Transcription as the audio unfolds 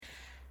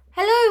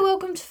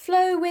welcome to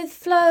Flow with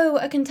Flow,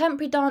 a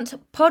contemporary dance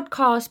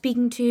podcast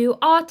speaking to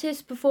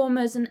artists,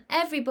 performers, and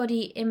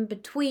everybody in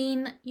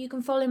between. You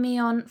can follow me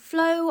on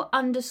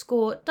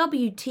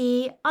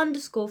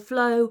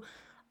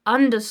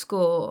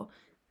flow_WT_flow_.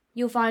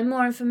 You'll find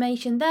more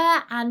information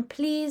there, and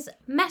please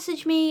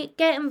message me,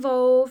 get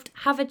involved,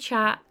 have a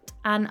chat,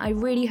 and I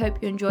really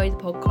hope you enjoy the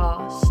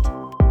podcast.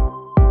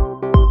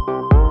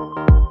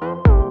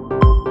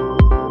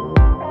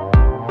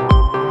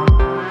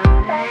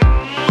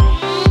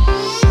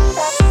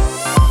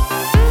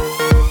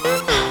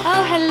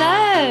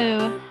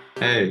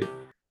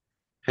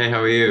 Hey,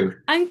 how are you?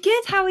 I'm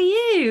good, how are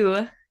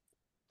you?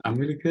 I'm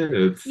really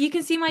good. You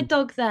can see my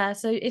dog there,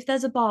 so if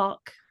there's a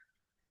bark,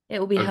 it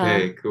will be her.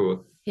 Okay,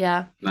 cool.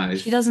 Yeah.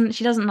 Nice. She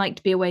doesn't like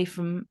to be away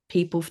from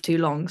people for too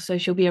long, so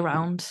she'll be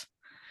around.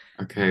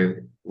 Okay,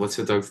 what's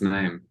your dog's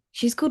name?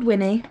 She's called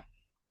Winnie.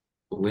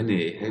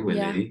 Winnie. Hey, Winnie.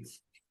 Yeah. They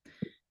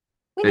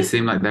Winnie.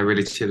 seem like they're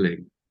really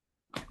chilling.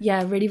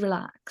 Yeah, really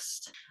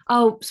relaxed.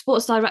 Oh,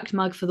 Sports Direct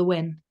mug for the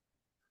win.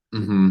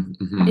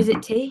 Mm-hmm. Is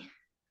it tea?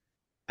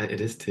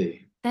 It is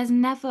tea. There's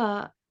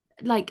never,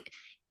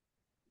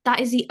 that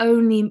is the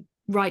only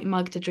right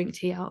mug to drink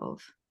tea out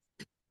of.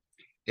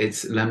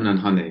 It's lemon and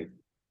honey.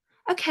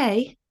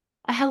 Okay,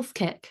 a health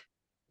kick.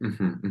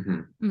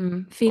 Feeling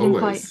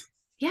Always. Quite.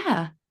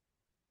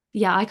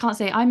 Yeah, I can't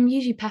say. I'm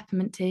usually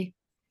peppermint tea.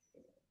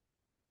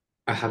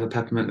 I have a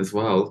peppermint as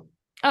well.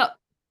 Oh,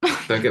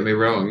 don't get me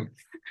wrong.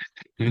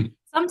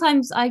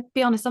 Sometimes, I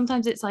be honest,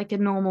 sometimes it's like a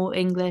normal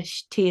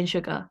English tea and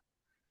sugar.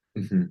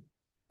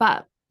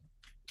 But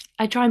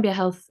I try and be a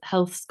health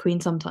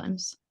queen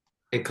sometimes.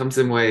 It comes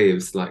in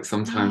waves. Like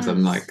sometimes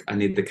I'm like, I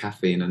need the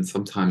caffeine, and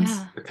sometimes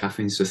the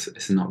caffeine's just,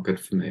 it's not good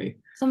for me.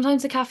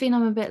 Sometimes the caffeine,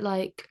 I'm a bit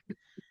like,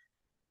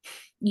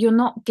 you're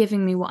not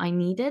giving me what I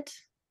needed,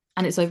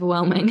 and it's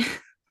overwhelming.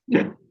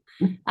 Yeah.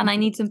 And I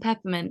need some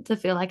peppermint to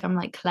feel like I'm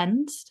like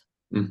cleansed.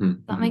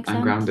 That makes sense.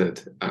 I'm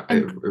grounded.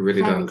 It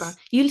really does.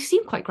 You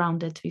seem quite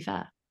grounded, to be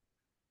fair.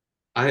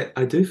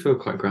 I do feel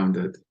quite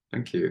grounded.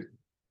 Thank you.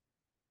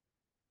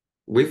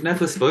 We've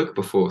never spoke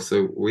before,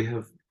 so we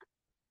have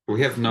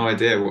no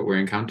idea what we're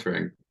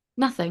encountering.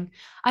 Nothing.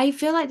 I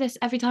feel like this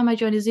every time I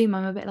join a Zoom.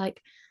 I'm a bit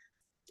like,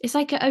 it's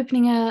like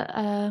opening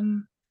a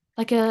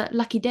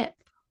lucky dip.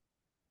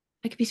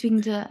 I could be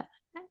speaking to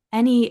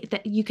any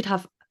that you could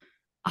have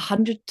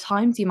 100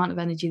 times the amount of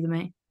energy than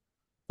me,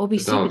 or be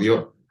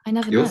super. I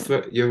never know.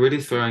 You're really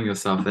throwing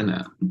yourself in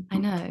it. I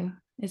know.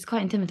 It's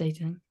quite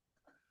intimidating.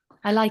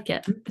 I like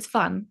it. It's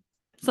fun.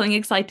 Something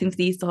exciting for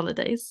the Easter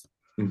holidays.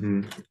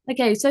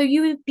 Okay, so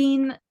you have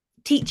been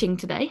teaching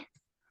today.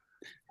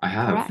 I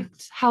have.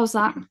 Correct. How's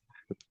that?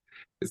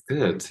 It's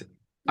good.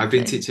 I've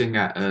been teaching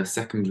at a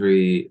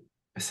secondary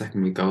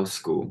girls'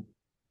 school.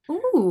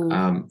 Ooh.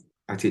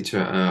 I teach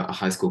at a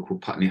high school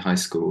called Putney High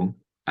School,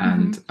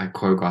 and I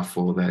choreograph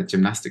for their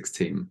gymnastics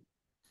team.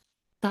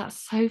 That's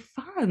so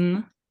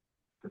fun.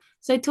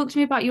 So talk to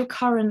me about your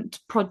current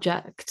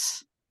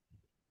project.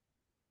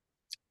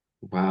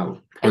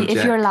 Wow.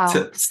 If you're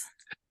allowed.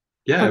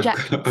 Yeah.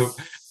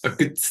 A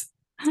good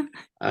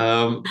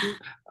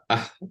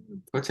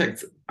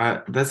project.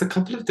 There's a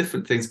couple of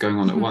different things going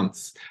on at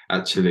once,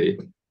 actually,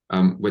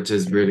 which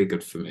is really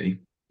good for me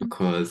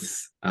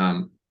because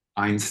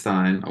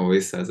Einstein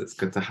always says it's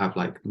good to have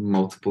like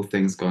multiple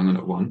things going on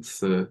at once.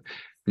 So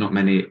not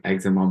many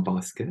eggs in one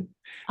basket.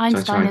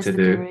 Einstein is the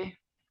guru.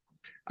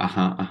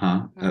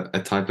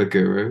 A type of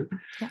guru.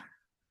 Yeah.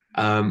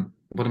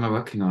 What am I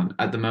working on?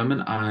 At the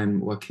moment, I'm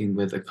working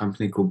with a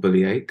company called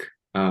Bellyache,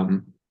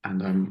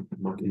 and I'm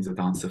working as a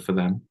dancer for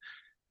them.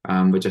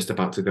 We're just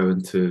about to go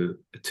into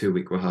a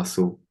 2-week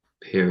rehearsal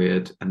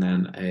period and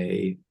then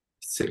a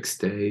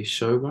 6-day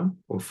show run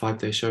or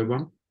 5-day show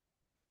run.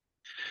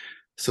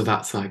 So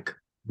that's like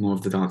more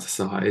of the dancer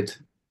side.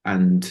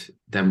 And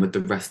then with the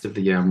rest of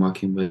the year, I'm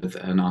working with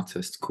an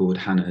artist called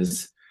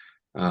Hannah's,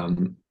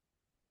 who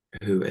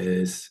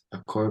is a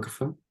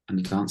choreographer and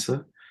a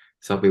dancer.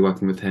 So I'll be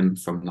working with him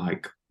from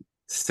like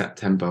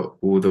September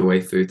all the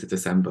way through to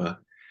December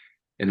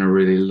in a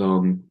really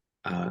long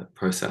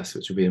process,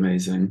 which will be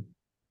amazing.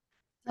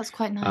 That's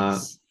quite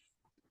nice.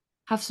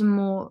 Have some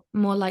more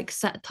like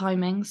set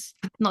timings,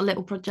 not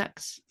little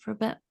projects for a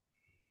bit.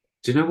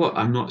 Do you know what?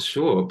 I'm not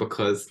sure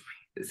because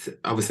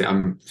obviously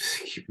I'm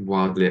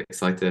wildly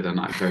excited and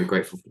like very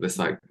grateful for this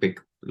like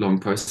big long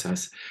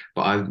process.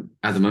 But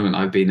at the moment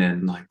I've been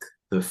in like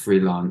the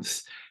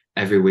freelance,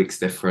 every week's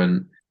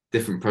different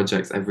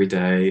projects every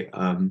day,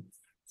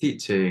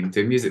 teaching,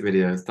 doing music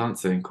videos,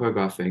 dancing,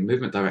 choreographing,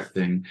 movement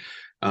directing,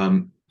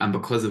 and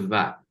because of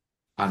that,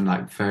 I'm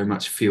like very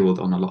much fueled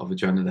on a lot of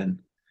adrenaline.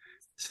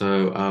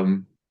 So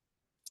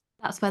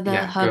that's where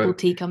the herbal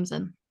tea comes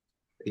in.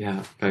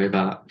 Yeah, very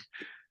that.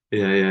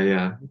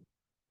 Yeah.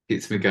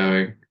 Keeps me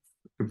going.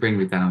 Bring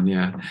me down,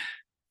 yeah.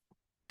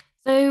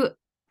 So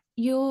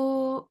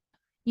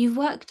you've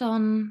worked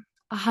on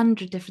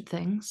 100 different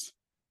things: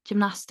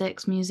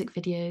 gymnastics, music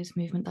videos,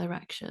 movement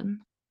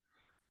direction,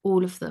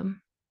 all of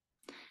them.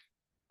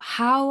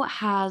 How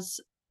has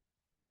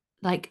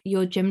like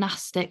your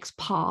gymnastics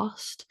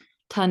past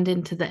turned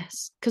into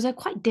this? Because they're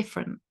quite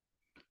different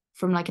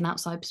from like an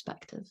outside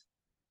perspective.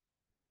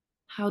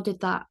 How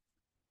did that?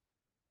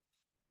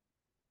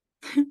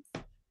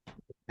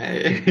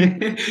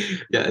 Hey.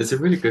 Yeah, it's a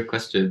really good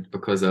question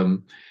because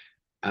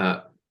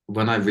uh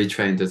when I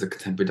retrained as a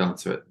contemporary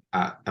dancer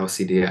at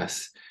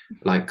LCDS,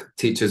 like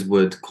teachers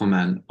would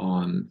comment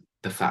on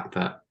the fact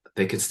that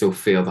they could still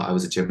feel that I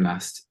was a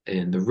gymnast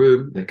in the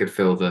room. They could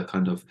feel the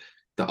kind of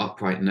the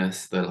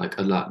uprightness, the like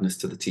alertness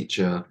to the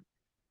teacher,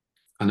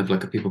 kind of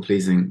like a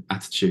people-pleasing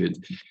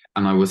attitude.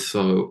 And I was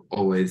so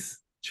always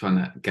trying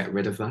to get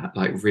rid of that,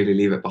 like really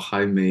leave it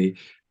behind me,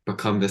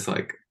 become this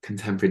like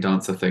contemporary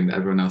dancer thing that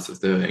everyone else was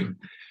doing.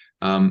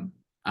 And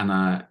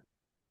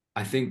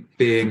I think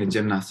being a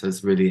gymnast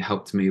has really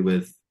helped me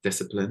with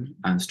discipline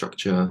and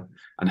structure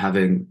and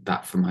having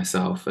that for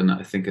myself. And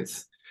I think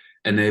it's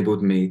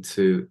enabled me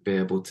to be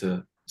able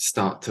to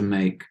start to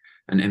make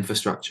an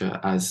infrastructure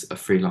as a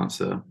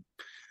freelancer,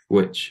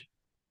 which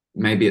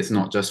maybe it's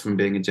not just from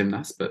being a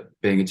gymnast, but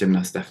being a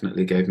gymnast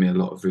definitely gave me a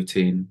lot of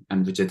routine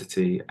and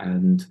rigidity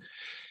and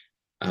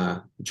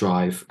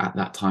drive at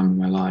that time in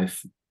my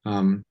life.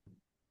 And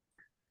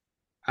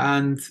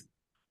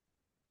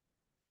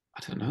I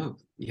don't know.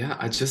 Yeah,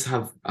 I just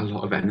have a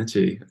lot of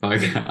energy.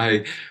 Like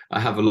I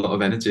have a lot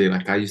of energy.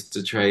 Like I used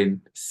to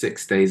train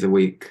 6 days a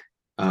week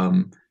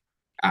um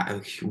at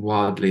a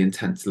wildly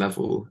intense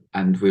level,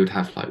 and we would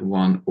have like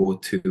 1 or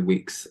 2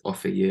 weeks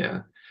off a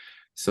year.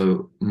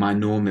 So my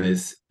norm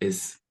is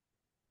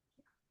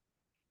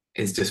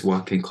just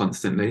working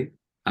constantly,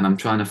 and I'm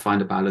trying to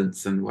find a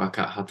balance and work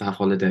out how to have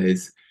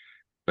holidays.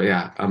 But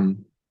yeah,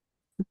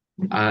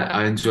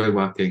 I enjoy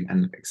working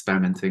and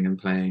experimenting and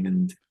playing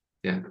and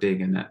yeah,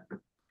 being in it.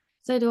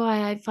 So do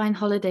I. I find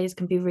holidays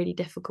can be really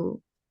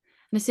difficult.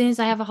 And as soon as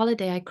I have a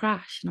holiday, I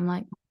crash and I'm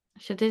like,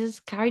 should have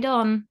just carried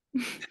on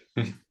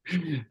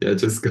Yeah,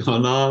 just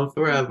gone on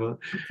forever.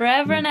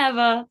 forever No, and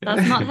ever.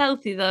 That's not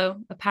healthy though,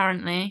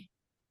 apparently.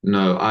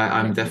 no, I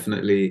I'm don't think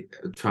definitely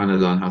trying to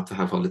learn how to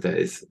have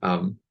holidays.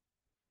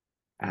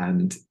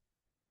 And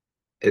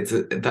it's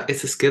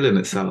a skill in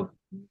itself.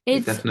 It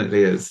it's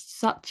definitely is.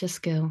 such a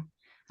skill.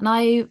 And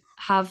I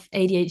have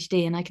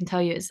ADHD and I can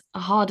tell you it's a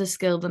harder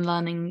skill than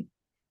learning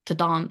to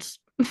dance.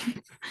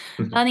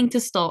 Learning to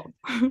stop.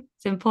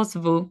 It's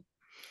impossible.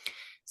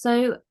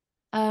 So,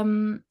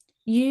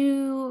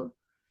 you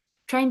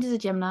trained as a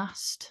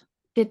gymnast,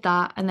 did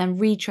that, and then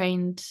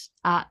retrained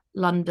at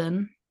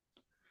London.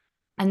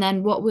 And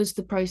then what was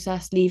the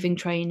process leaving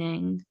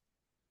training?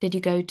 Did you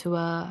go to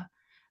a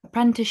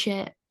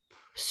apprenticeship,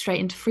 straight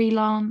into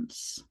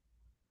freelance?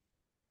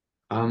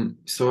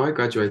 So I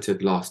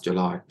graduated last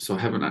July, so I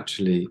haven't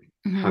actually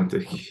Mm-hmm. had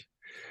the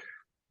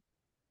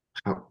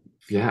how,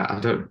 yeah, I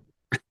don't.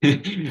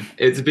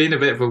 It's been a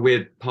bit of a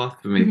weird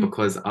path for me Mm-hmm.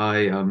 because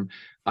I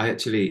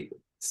actually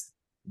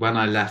when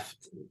I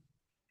left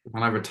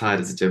when I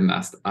retired as a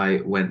gymnast,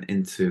 I went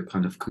into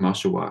kind of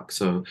commercial work.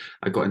 So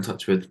I got in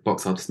touch with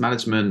box artist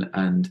management,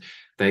 and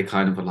they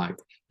kind of were like,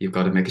 "You've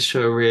got to make a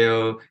show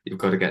reel. You've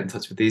got to get in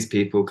touch with these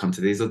people, come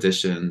to these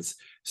auditions."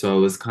 So I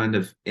was kind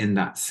of in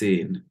that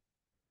scene,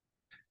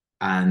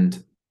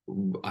 and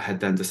I had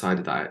then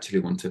decided that I actually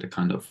wanted to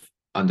kind of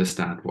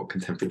understand what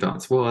contemporary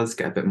dance was,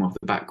 get a bit more of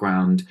the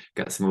background,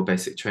 get some more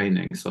basic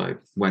training. So I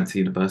went to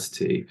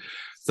university.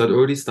 So I'd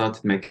already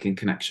started making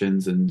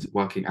connections and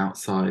working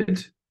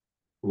outside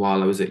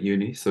while I was at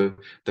uni. So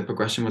the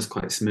progression was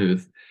quite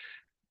smooth.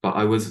 But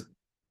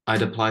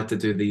I'd applied to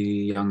do the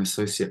young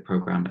associate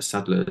program at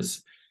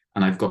Sadler's,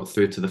 and I've got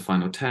through to the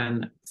final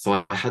 10.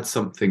 So I had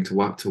something to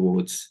work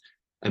towards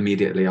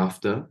immediately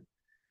after.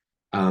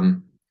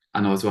 Um,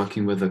 and I was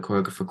working with a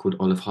choreographer called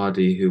Olive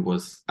Hardy, who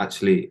was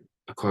actually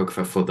a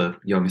choreographer for the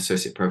Young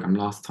Associate program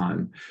last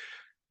time.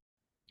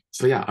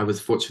 So yeah, I was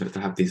fortunate to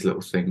have these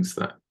little things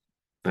that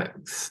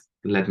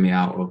led me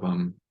out of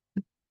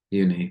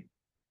uni.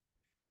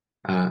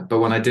 But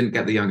when I didn't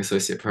get the Young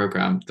Associate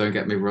program, don't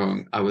get me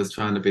wrong, I was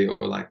trying to be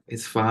all like,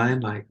 it's fine,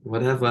 like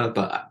whatever.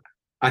 But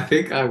I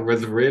think I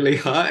was really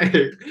high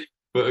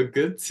for a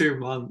good 2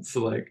 months,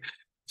 like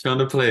trying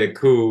to play it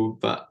cool,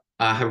 but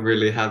I have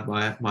really had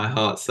my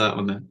heart set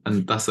on it,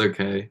 and that's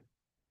okay.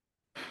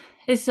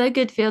 It's so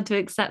good feel to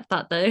accept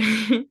that though.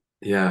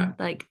 Yeah.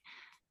 Like,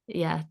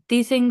 yeah,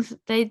 these things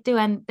they do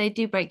end they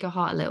do break your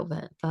heart a little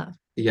bit, but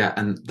Yeah,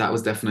 and that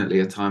was definitely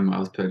a time where I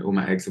was putting all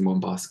my eggs in one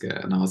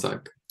basket, and I was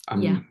like,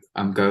 yeah.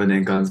 I'm going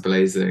in guns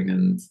blazing,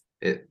 and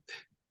it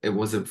it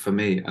wasn't for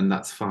me, and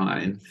that's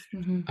fine.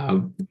 Hmm.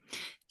 Um,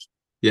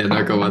 yeah,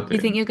 no, go on. Do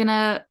you think you're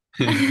gonna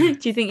do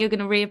you think you're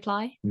gonna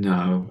reapply?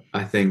 No,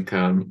 I think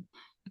mm,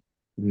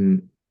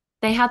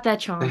 They had their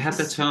they had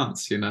the chance.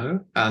 chance, and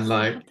They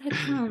like had their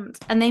chance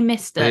and they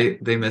missed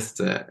it. they missed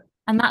it.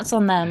 And that's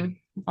on them,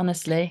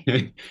 honestly.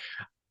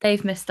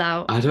 They've missed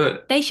out. I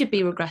don't, They should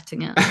be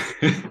regretting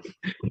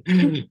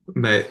it.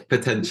 mate,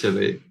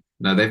 potentially.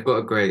 No, they've got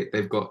a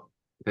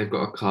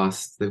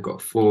cast. They've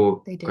got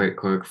four They do. great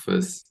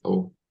choreographers,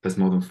 or there's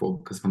more than four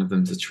because one of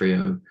them's a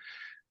trio.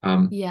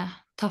 Um, Yeah,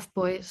 tough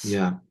boys.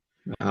 yeah.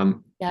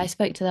 Um, Yeah, I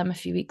spoke to them a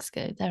few weeks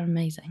ago. They're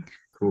amazing.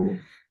 cool.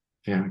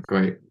 Yeah,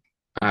 great.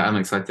 I'm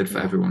excited for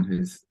Yeah. everyone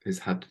who's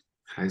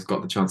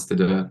got the chance to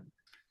do it.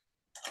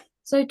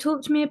 So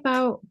talk to me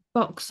about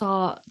box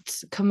art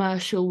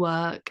commercial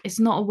work. It's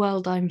not a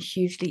world I'm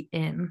hugely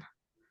in.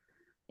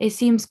 It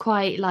seems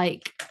quite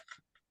like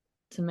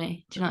to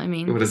me. Do you know what I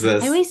mean? What is I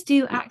this? always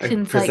do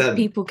actions like Present.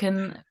 people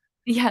can,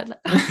 yeah,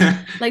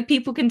 like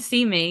people can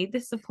see me.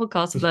 This is a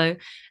podcast though.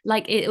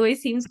 Like it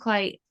always seems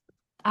quite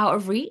out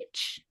of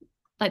reach,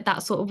 like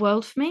that sort of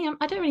world for me.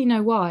 I don't really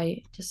know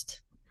why.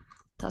 Just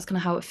that's kind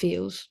of how it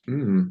feels.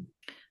 Mm.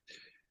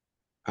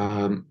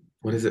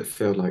 What does it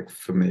feel like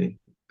for me?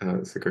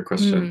 It's a good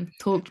question.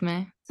 Talk to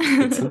me.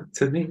 Talk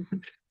to me.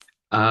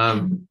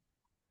 Um,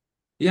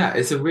 yeah,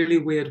 it's a really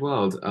weird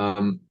world.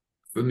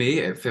 For me,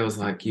 it feels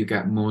like you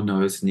get more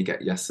no's than you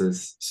get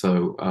yeses.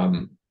 So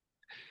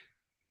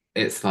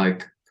it's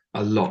like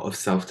a lot of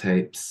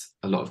self-tapes,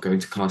 a lot of going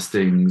to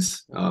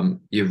castings.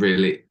 You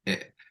really,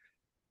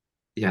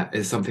 yeah,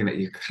 it's something that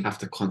you have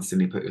to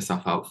constantly put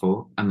yourself out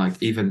for. And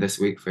like even this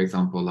week, for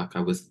example, like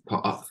I was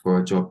put up for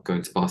a job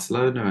going to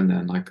Barcelona and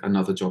then like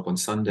another job on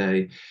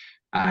Sunday.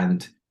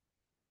 And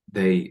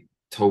they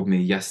told me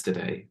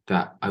yesterday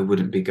that I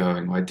wouldn't be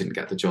going or I didn't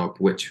get the job,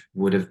 which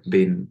would have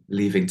been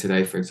leaving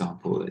today, for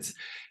example.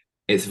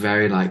 It's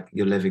very like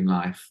you're living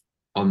life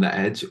on the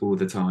edge all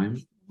the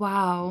time.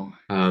 Wow.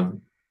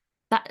 Um,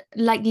 That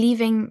like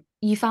leaving,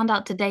 you found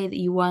out today that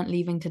you weren't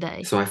leaving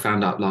today. so I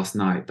found out last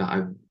night that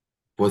I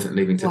wasn't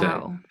leaving today.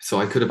 Wow. So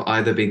I could have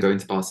either been going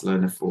to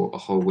Barcelona for a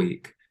whole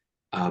week,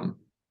 um,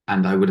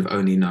 and I would have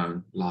only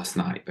known last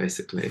night,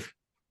 basically.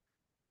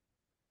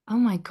 Oh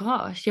my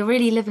gosh, you're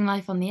really living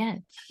life on the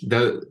edge.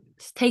 Though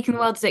Just taking the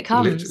world as it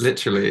comes.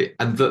 literally,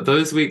 and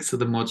those weeks are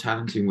the more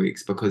challenging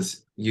weeks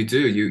because you've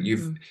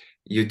Mm.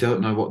 you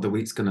don't know what the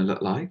week's going to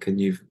look like,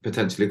 and you've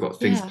potentially got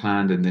things Yeah.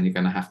 planned, and then you're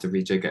going to have to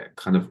rejig it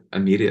kind of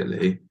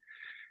immediately.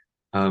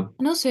 Um,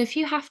 And also, if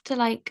you have to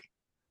like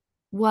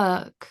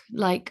work,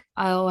 like,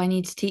 oh, I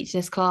need to teach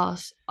this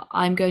class,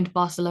 I'm going to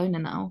Barcelona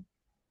now.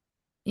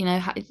 You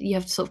know, you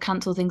have to sort of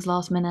cancel things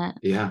last minute.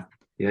 yeah,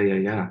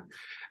 yeah,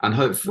 and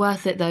hope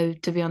Worth it though,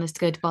 to be honest,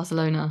 to go to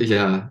Barcelona.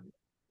 yeah,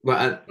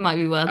 well, Might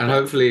be worth and it.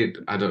 hopefully,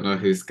 I don't know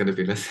who's going to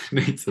be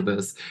listening to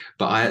this,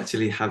 but I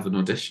actually have an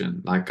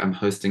audition. Like I'm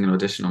hosting an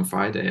audition on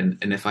Friday, and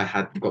if I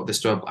had got this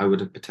job, I would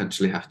have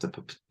potentially have to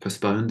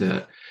postponed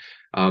it.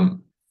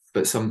 Um,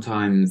 but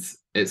sometimes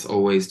it's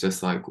always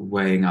just like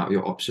weighing out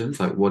your options,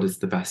 like what is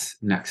the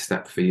best next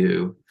step for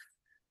you.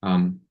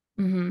 Um,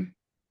 Hmm.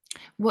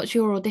 What's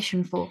your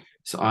audition for?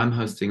 so I'm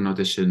hosting an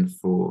audition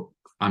for,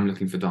 I'm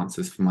looking for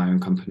dancers for my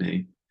own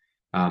company.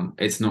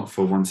 It's not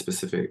for one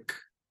specific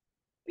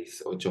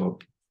piece or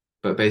job,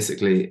 but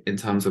basically in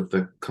terms of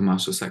the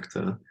commercial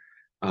sector,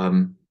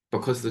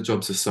 because the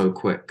jobs are so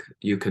quick,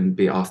 you can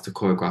be asked to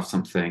choreograph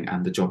something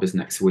and the job is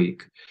next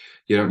week.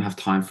 You don't have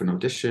time for an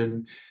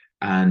audition,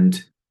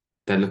 and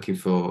they're looking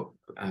for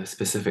a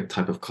specific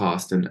type of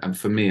cast. And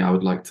for me, I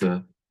would like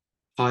to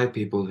hire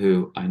people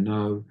who I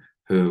know,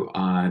 who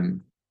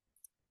I'm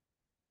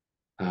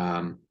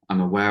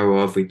aware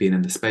of. We've been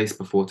in the space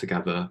before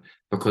together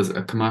because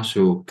a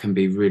commercial can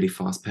be really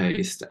fast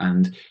paced,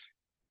 and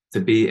to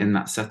be in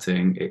that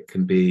setting, it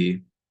can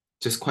be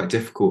just quite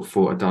difficult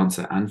for a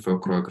dancer and for a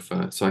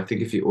choreographer. So I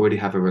think if you already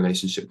have a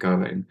relationship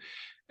going,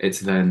 it's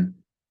then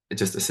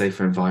just a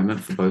safer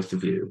environment for both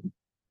of you.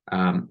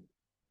 Um,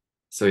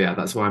 so yeah,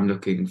 that's why I'm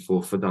looking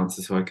for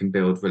dancers who I can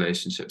build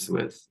relationships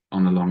with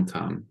on the long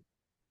term.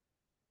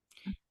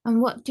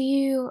 And what do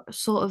you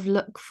sort of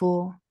look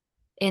for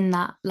in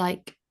that,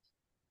 like,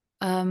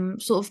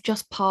 sort of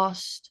just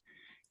past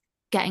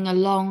getting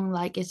along?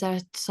 Like, is there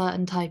a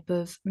certain type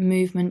of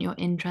movement you're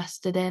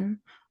interested in,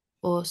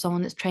 or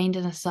someone that's trained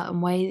in a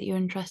certain way that you're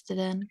interested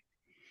in?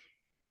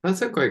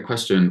 That's a great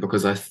question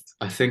because I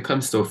think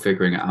I'm still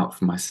figuring it out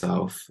for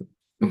myself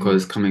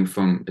because Hmm. coming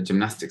from a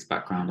gymnastics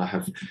background, I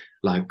have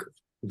like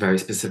very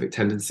specific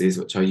tendencies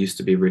which I used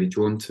to be really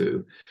drawn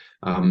to.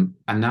 And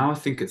now I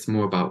think it's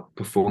more about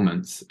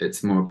performance.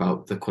 It's more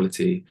about the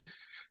quality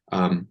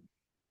um,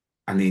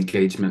 and the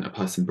engagement a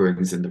person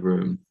brings in the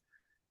room.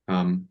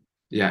 Um,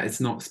 yeah, it's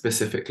not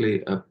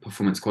specifically a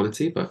performance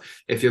quality, but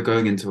if you're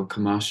going into a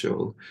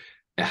commercial,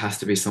 it has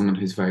to be someone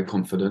who's very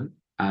confident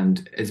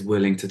and is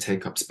willing to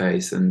take up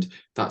space. And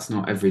that's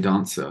not every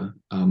dancer.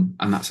 And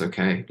that's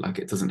okay. Like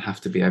it doesn't have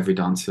to be every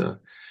dancer.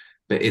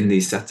 But in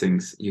these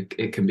settings,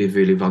 it can be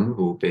really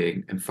vulnerable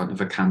being in front of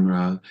a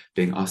camera,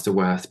 being asked to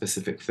wear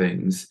specific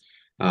things.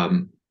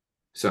 Um,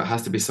 so it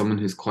has to be someone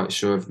who's quite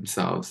sure of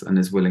themselves and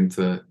is willing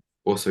to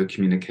also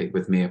communicate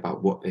with me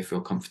about what they feel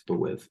comfortable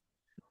with.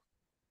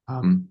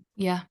 Um,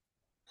 Yeah.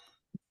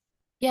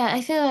 Yeah,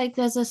 I feel like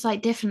there's a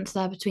slight difference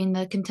there between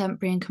the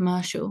contemporary and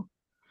commercial.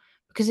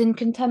 Because in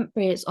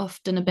contemporary, it's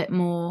often a bit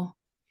more.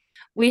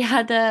 We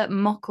had a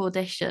mock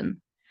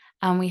audition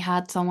and we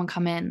had someone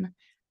come in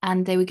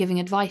and they were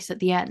giving advice at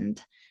the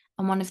end.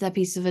 And one of their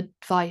pieces of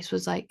advice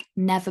was like,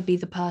 never be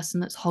the person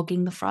that's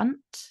hogging the front.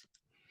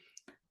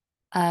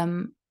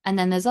 And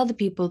then there's other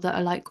people that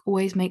are like,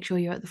 always make sure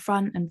you're at the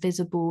front and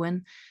visible.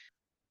 And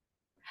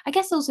I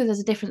guess also there's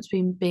a difference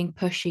between being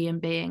pushy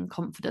and being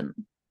confident.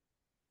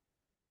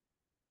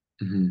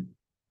 Mhm.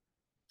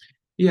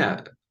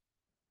 Yeah,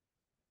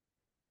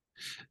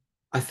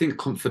 I think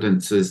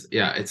confidence is,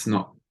 yeah, it's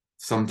not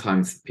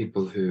sometimes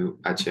people who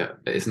actually,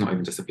 it's not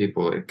even just a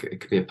people, it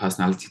could be a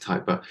personality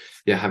type, but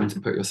yeah, having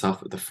to put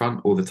yourself at the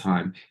front all the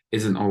time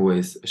isn't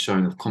always a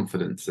showing of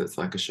confidence. It's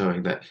like a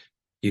showing that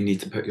you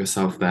need to put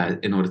yourself there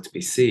in order to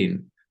be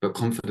seen. But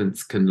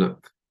confidence can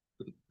look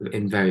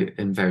in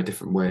very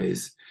different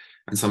ways.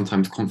 And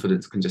sometimes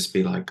confidence can just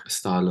be like a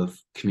style of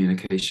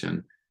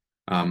communication,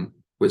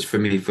 which for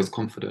me feels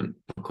confident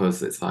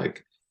because it's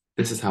like,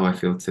 this is how I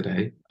feel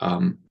today.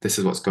 This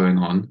is what's going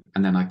on.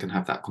 And then I can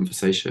have that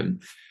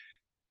conversation.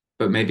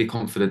 But maybe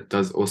confident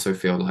does also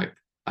feel like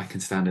I can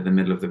stand in the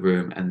middle of the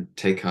room and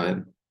take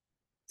in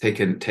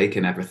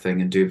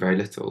everything and do very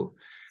little.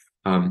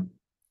 Um,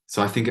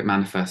 so I think it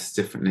manifests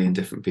differently in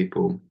different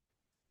people.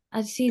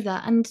 I see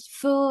that. And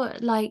for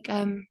like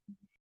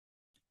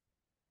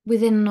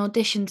within an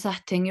audition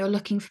setting, you're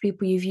looking for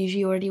people you've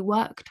usually already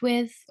worked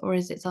with, or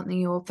is it something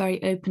you're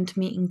very open to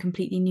meeting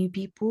completely new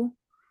people?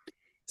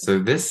 So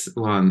this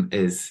one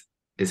is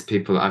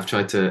people I've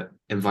tried to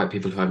invite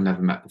people who I've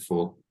never met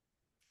before.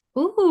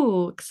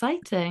 Ooh,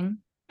 exciting.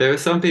 There are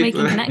some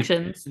people, Making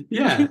connections.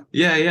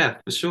 yeah,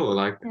 for sure.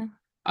 Like Yeah.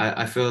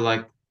 I feel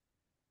like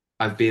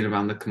I've been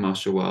around the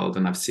commercial world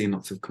and I've seen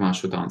lots of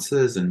commercial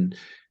dancers, and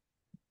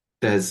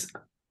there's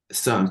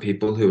certain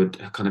people who are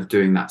kind of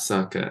doing that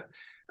circuit.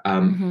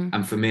 Hmm.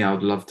 And for me, I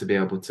would love to be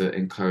able to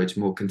encourage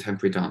more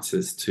contemporary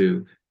dancers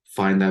to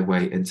find their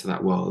way into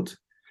that world.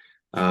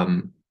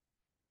 Um,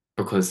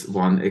 because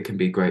one, it can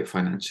be great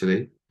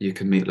financially. You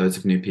can meet loads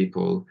of new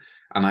people.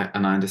 And I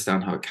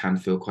understand how it can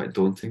feel quite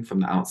daunting from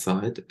the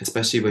outside,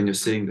 especially when you're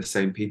seeing the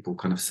same people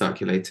kind of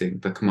circulating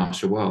the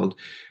commercial world.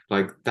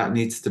 Like that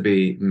needs to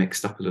be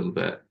mixed up a little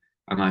bit.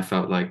 And I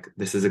felt like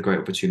this is a great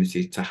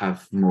opportunity to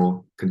have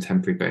more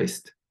contemporary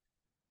based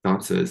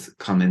dancers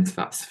come into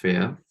that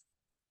sphere.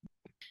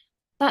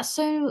 That's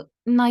so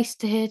nice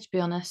to hear, to be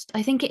honest.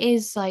 I think it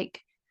is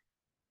like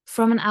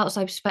from an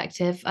outside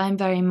perspective, I'm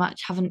very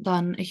much haven't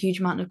done a huge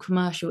amount of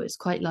commercial. It's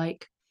quite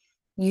like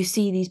you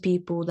see these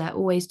people, they're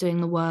always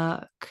doing the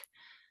work.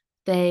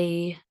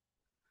 They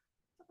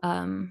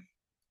um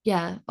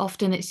yeah,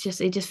 often it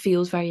just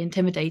feels very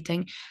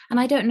intimidating. And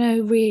I don't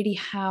know really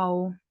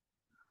how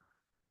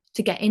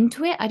to get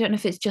into it. I don't know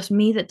if it's just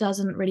me that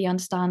doesn't really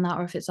understand that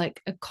or if it's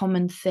like a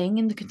common thing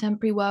in the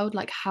contemporary world,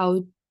 like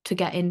how to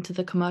get into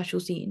the commercial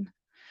scene.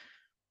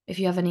 If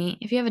you have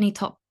any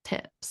top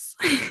tips.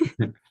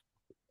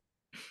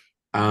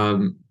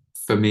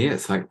 For me,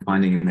 it's like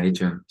finding an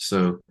agent.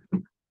 So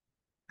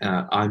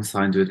I'm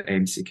signed with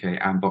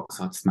AMCK and Box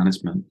Artist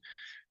Management.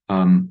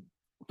 Um,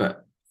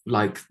 but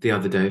like the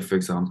other day, for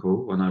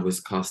example, when I was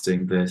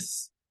casting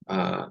this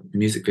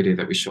music video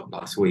that we shot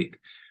last week,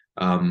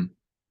 um,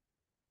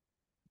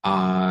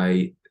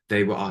 I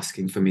they were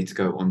asking for me to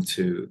go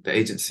onto the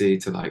agency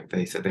to like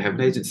they said they have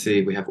an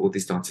agency, we have all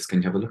these dancers,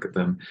 can you have a look at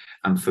them?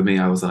 And for me,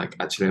 I was like,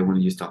 actually, I want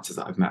to use dancers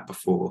that I've met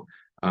before.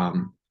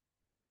 Um,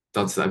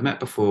 Dancers that I've met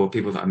before,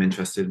 people that I'm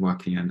interested in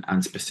working in,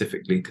 and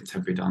specifically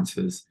contemporary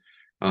dancers.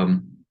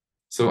 Um,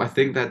 so I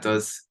think that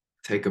does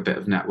take a bit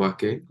of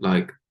networking.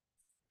 Like,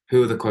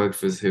 who are the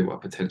choreographers who are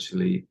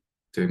potentially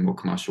doing more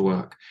commercial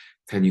work?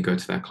 Can you go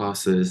to their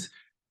classes?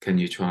 Can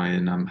you try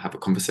and have a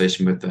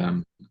conversation with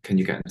them? Can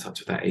you get in touch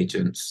with their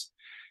agents?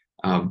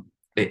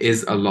 It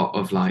is a lot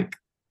of like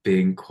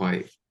being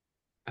quite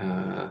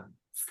uh,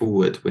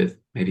 forward with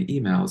maybe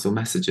emails or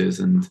messages,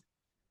 and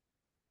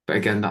but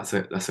again, that's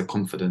a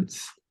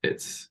confidence.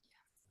 It's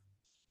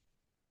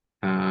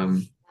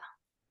um,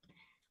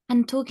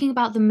 And talking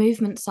about the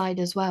movement side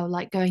as well,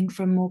 like going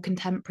from more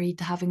contemporary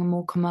to having a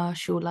more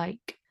commercial,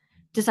 like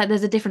just like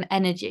there's a different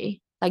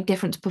energy, like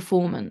different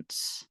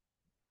performance,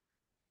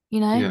 you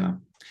know? Yeah,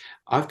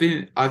 I've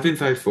been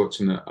very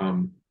fortunate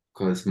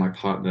because my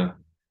partner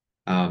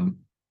um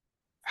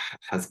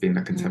has been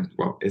a Mm. contemporary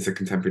well is a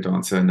contemporary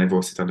dancer, and they've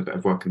also done a bit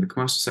of work in the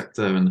commercial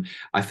sector. And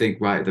I think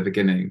right at the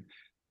beginning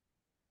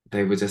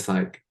they were just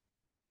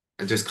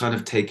kind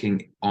of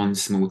taking on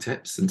small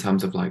tips in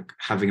terms of like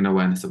having an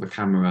awareness of a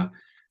camera,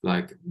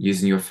 like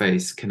using your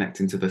face,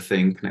 connecting to the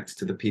thing, connecting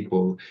to the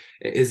people.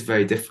 It is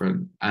very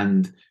different.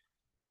 And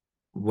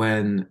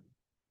when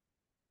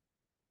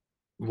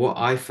what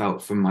I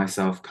felt from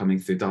myself coming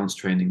through dance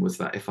training was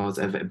that if I was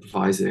ever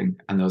improvising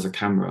and there was a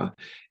camera,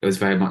 it was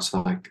very much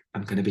like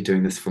I'm going to be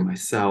doing this for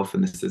myself,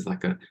 and this is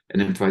like an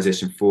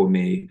improvisation for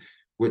me,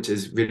 which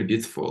is really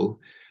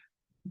beautiful.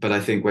 But I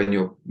think when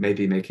you're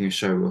maybe making a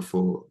show or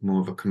for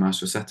more of a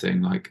commercial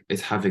setting, like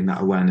it's having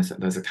that awareness that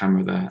there's a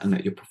camera there and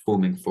that you're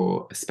performing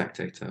for a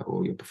spectator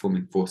or you're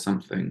performing for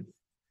something.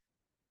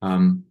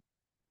 Um,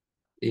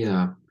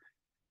 yeah.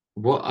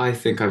 What I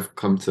think I've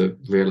come to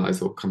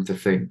realize or come to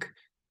think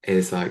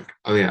is like,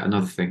 oh yeah,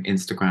 another thing,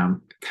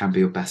 Instagram can be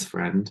your best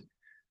friend,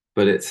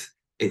 but it's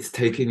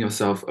taking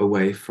yourself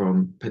away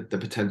from the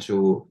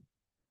potential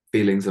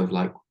feelings of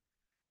like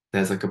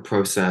there's like a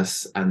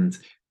process and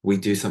we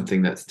do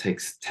something that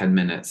takes 10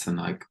 minutes and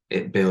like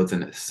it builds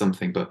and it's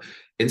something, but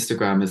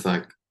Instagram is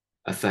like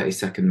a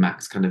 30-second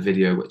max kind of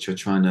video which you're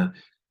trying to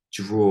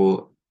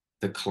draw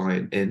the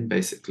client in,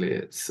 basically.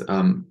 It's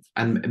and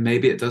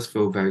maybe it does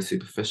feel very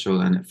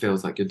superficial and it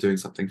feels like you're doing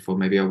something for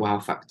maybe a wow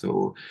factor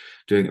or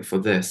doing it for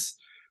this.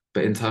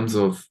 But in terms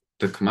of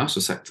the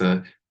commercial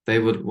sector, they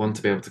would want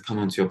to be able to come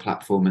onto your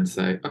platform and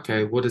say,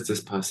 okay, what does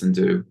this person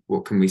do?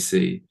 What can we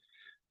see?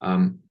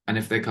 And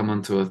if they come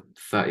onto a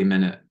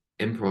 30-minute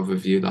improv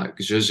of you like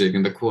zhuzhing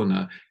in the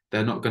corner,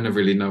 they're not going to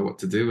really know what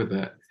to do with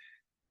it.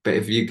 But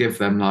if you give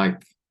them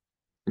like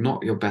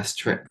not your best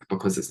trick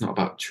because it's not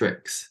about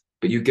tricks,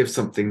 but you give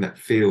something that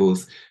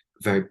feels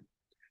very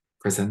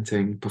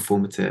presenting,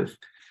 performative.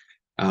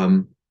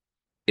 Um,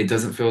 it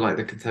doesn't feel like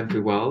the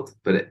contemporary world,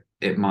 but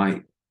it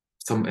might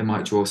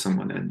draw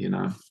someone in, you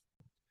know.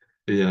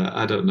 Yeah,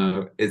 I don't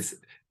know.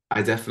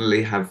 I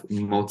definitely have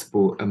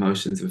multiple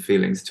emotions and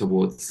feelings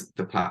towards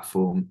the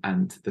platform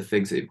and the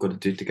things that you've got to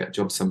do to get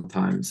jobs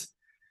sometimes.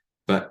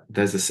 But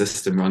there's a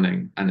system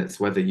running, and it's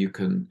whether you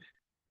can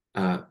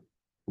uh,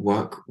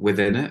 work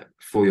within it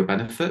for your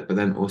benefit, but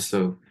then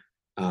also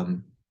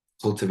um,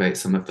 cultivate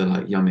some of the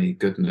like yummy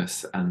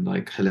goodness and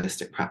like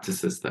holistic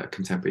practices that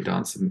contemporary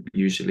dance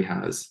usually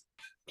has.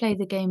 Play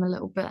the game a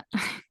little bit.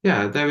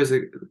 Yeah, there is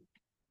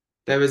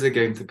a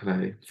game to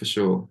play for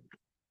sure.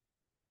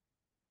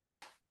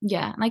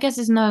 Yeah, and I guess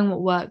it's knowing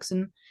what works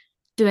and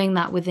doing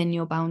that within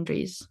your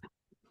boundaries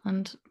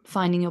and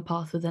finding your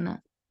path within it.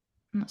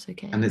 And that's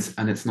okay. And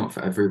it's not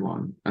for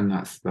everyone, and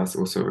that's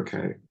also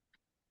okay.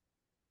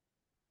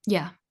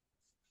 Yeah,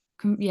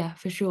 yeah,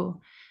 for sure.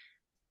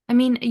 I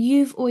mean,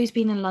 you've always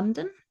been in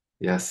London.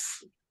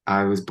 Yes,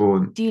 I was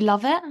born. Do you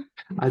love it?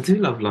 I do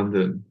love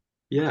London.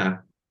 Yeah,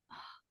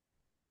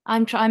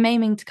 I'm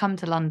aiming to come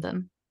to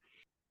London.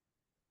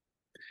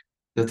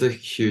 there's a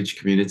huge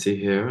community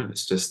here, and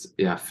it's just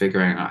yeah,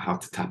 figuring out how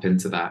to tap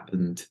into that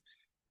and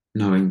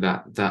knowing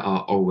that there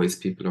are always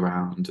people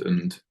around.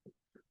 And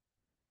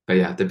but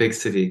yeah, the big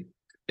city.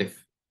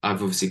 If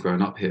I've obviously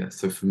grown up here,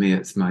 so for me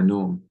it's my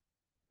norm.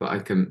 But I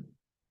can.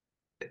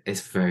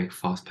 It's very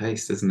fast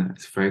paced, isn't it?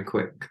 It's very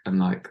quick and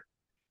like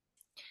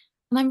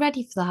And I'm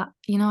ready for that.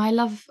 I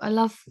love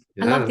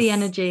the yes.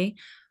 energy,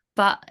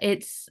 but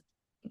it's,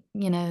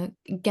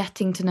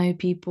 getting to know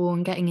people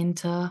and getting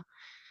into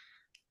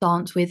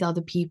dance with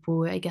other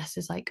people, I guess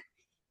is like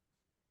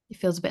it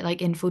feels a bit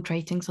like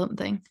infiltrating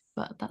something,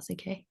 but that's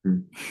okay.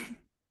 Mm.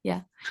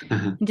 Yeah.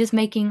 And just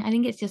I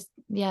think it's just,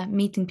 yeah,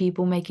 meeting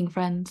people, making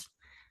friends,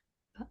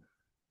 but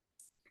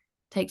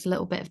takes a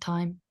little bit of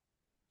time.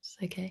 It's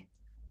okay.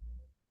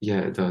 Yeah,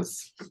 it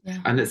does. Yeah.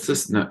 And it's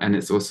just no, and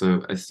it's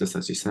also it's just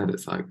as you said,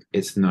 it's like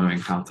it's knowing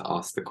how to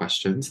ask the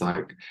questions,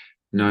 like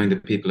knowing the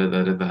people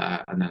that are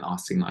there and then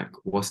asking like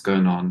what's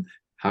going on,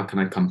 how can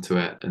I come to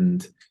it?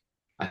 And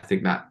I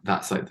think that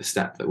that's like the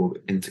step that will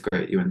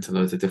integrate you into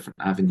loads of different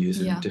avenues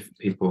and Yeah. different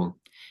people.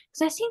 Because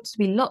there seems to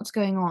be lots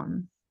going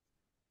on,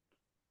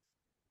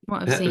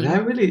 what I've There seen.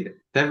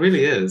 there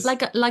really is.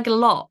 Like a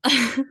lot.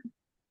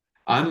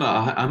 I'm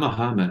a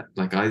hermit.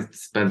 Like I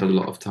spend a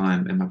lot of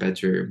time in my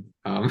bedroom,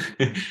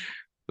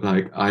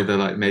 like either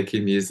like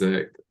making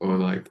music or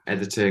like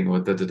editing or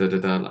da da da da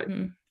da, like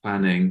Mm,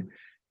 planning.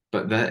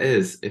 But there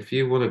is, if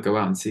you want to go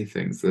out and see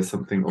things, there's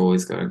something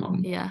always going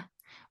on. yeah.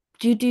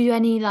 Do you do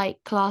any like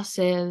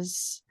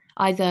classes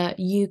either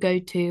you go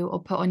to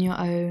or put on your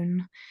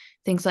own,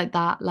 things like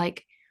that,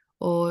 like,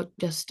 or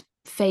just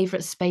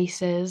favorite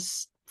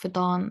spaces for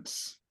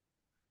dance?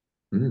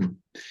 Mm.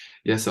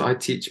 Yeah, so I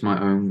teach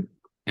my own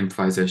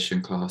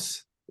improvisation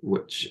class,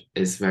 which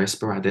is very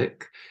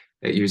sporadic.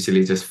 It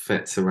usually just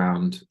fits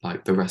around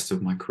like the rest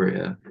of my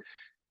career.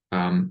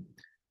 Um,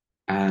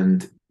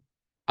 and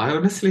I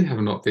honestly have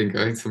not been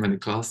going to many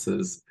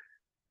classes.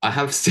 I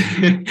have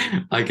still,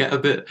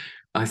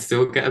 I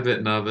still get a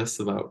bit nervous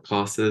about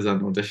classes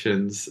and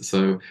auditions.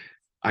 So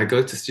I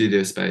go to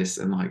studio space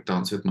and like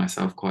dance with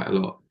myself quite a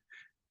lot.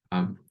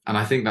 And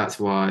I think that's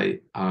why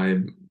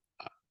I'm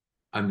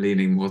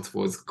leaning more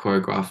towards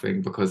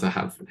choreographing because I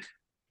have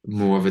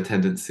more of a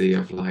tendency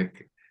of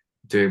like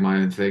doing my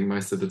own thing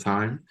most of the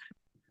time.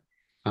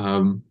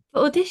 Um,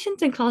 But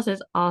auditions and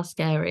classes are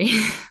scary.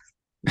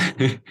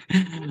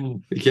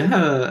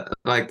 yeah,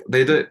 like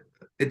they don't.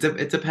 It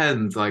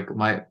depends.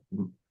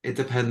 It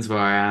depends where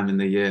I am in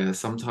the year.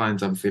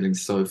 Sometimes I'm feeling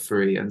so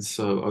free and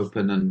so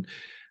open, and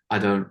I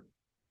don't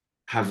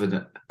have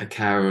a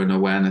care or an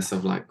awareness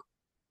of like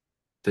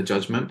the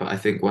judgment. But I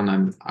think when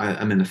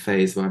I'm in a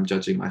phase where I'm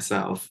judging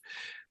myself,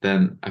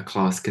 then a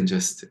class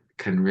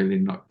can really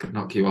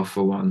knock you off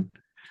for one.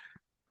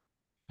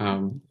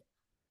 Um,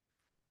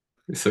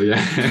 so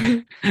yeah.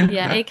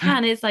 Yeah, it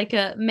can. It's like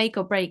a make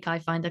or break, I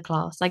find a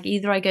class. Like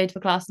either I go to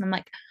a class and I'm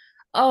like,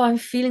 oh, I'm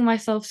feeling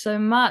myself so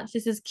much.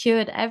 This has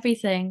cured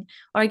everything.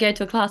 Or I go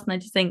to a class and I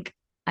just think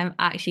I'm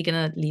actually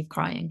gonna leave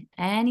crying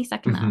any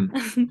second now.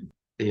 Mhm.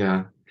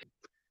 Yeah.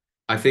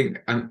 I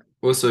think, and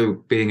also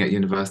being at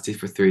university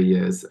for 3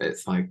 years,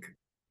 it's like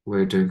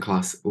we're doing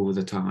class all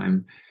the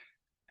time.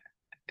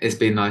 It's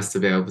been nice to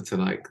be able to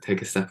like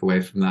take a step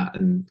away from that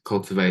and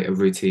cultivate a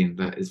routine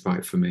that is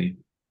right for me.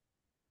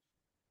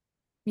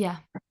 Yeah.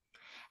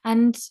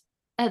 And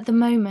at the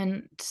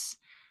moment,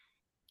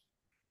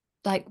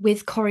 like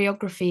with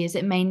choreography, is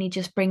it mainly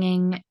just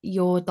bringing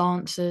your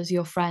dancers,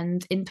 your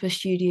friends into a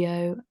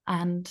studio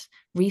and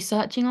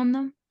researching on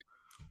them?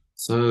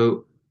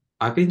 So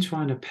I've been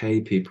trying to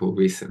pay people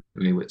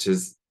recently, which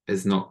is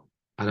not,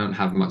 I don't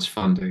have much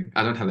funding.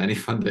 I don't have any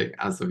funding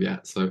as of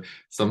yet. So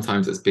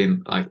sometimes it's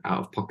been like out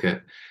of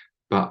pocket.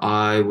 But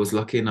I was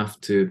lucky enough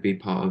to be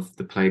part of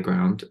the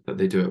playground that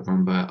they do at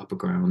Rumba Upper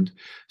Ground.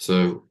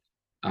 So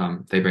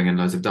they bring in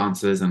loads of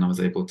dancers, and I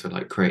was able to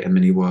like create a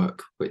mini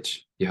work,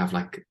 which you have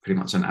like pretty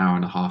much an hour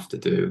and a half to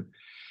do.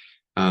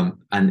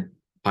 And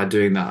by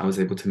doing that, I was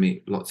able to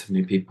meet lots of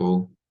new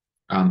people.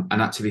 And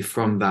actually,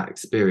 from that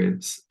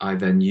experience, I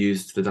then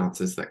used the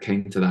dancers that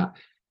came to that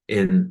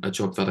in a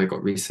job that I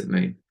got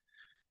recently.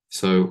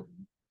 So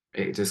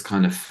it just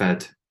kind of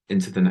fed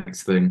into the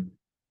next thing.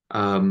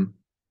 Um,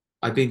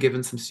 I've been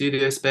given some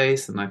studio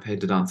space and I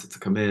paid the dancer to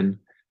come in.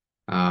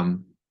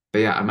 Um, but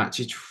yeah, I'm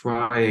actually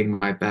trying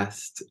my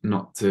best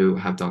not to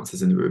have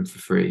dancers in the room for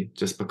free,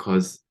 just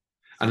because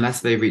unless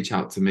they reach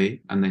out to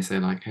me and they say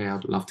like, "Hey,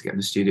 I'd love to get in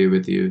the studio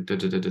with you," da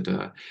da da da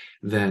da,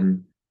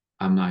 then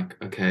I'm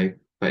like, okay.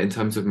 But in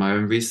terms of my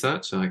own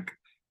research, like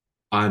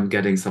I'm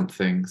getting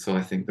something, so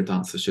I think the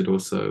dancer should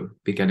also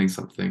be getting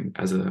something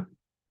as a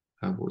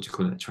what do you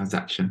call it,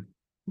 transaction.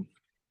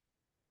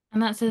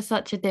 And that's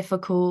such a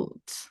difficult,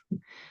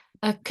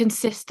 a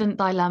consistent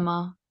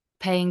dilemma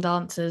paying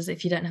dancers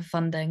if you don't have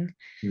funding.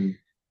 Mm,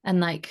 And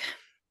like,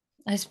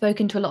 I've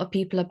spoken to a lot of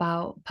people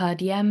about per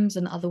diems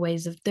and other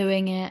ways of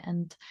doing it,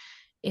 and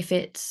if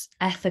it's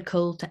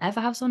ethical to ever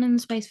have someone in the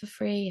space for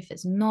free, if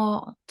it's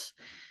not,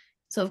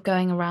 sort of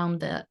going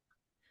around it.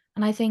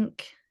 And I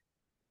think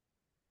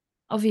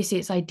obviously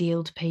it's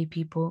ideal to pay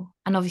people,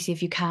 and obviously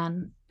if you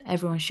can,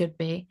 everyone should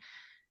be.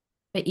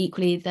 But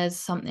equally, there's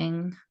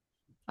something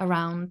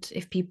around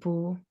if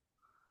people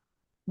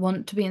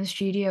want to be in the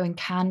studio and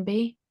can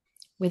be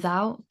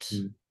without,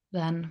 mm.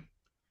 then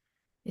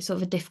it's sort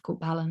of a difficult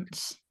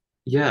balance.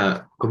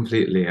 Yeah,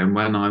 completely. And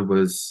when I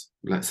was,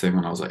 let's say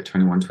when I was like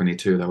 21,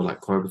 22, there were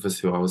like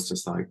choreographers who I was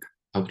just like,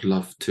 I would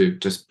love to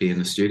just be in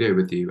the studio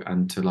with you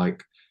and to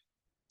like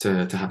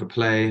to have a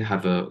play,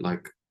 have a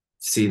like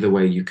see the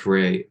way you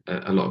create.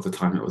 A lot of the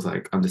time it was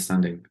like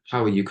understanding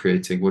how are you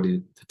creating, what are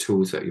the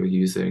tools that you're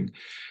using.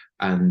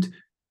 And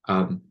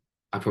um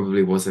I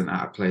probably wasn't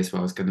at a place where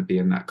I was going to be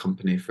in that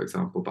company, for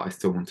example, but I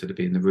still wanted to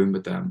be in the room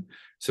with them.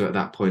 So at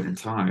that point in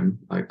time,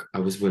 like I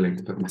was willing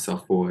to put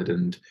myself forward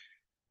and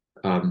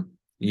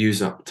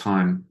use up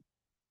time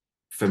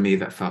for me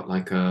that felt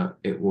like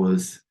it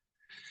was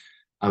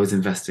I was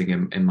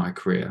investing in my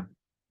career.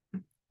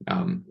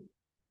 Um,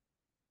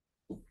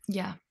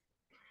 Yeah,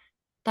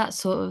 that's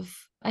sort of,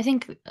 I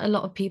think a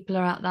lot of people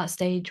are at that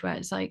stage where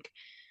it's like,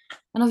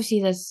 and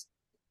obviously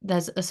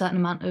there's a certain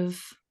amount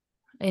of,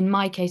 in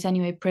my case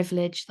anyway,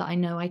 privilege that I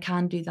know I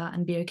can do that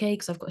and be okay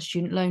because I've got a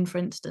student loan, for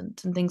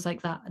instance, and things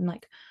like that. And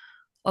like,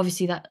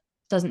 obviously that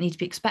doesn't need to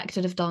be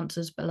expected of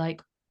dancers, but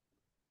like,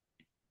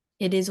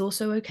 it is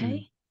also mm.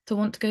 okay to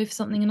want to go for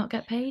something and not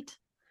get paid.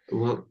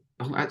 Well,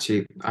 oh,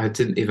 actually, I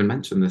didn't even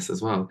mention this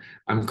as well.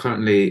 I'm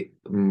currently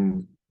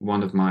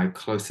one of my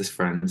closest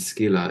friends,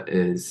 Skila,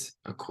 is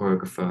a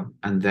choreographer,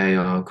 and they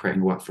are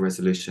creating work for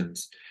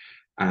resolutions,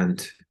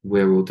 and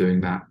we're all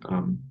doing that.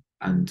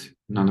 And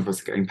none of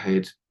us are getting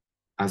paid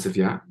as of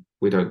yet.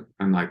 We don't,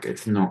 and like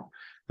it's not.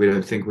 We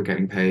don't think we're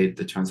getting paid.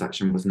 The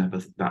transaction was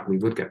never that we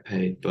would get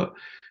paid, but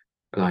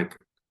like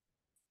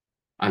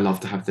I love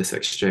to have this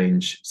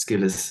exchange.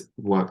 Skill has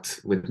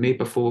worked with me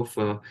before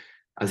for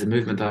as a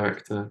movement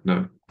director,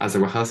 no, as a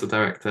rehearsal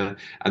director,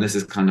 and this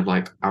is kind of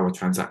like our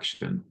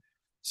transaction.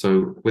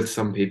 So with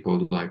some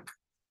people, like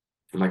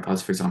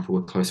us, for example,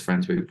 we're close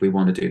friends. We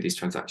want to do these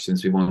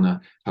transactions. We want to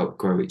help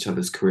grow each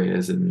other's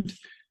careers and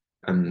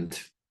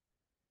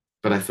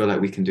but I feel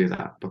like we can do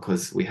that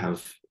because we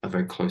have a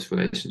very close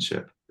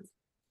relationship.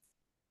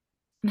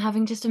 And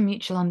having just a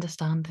mutual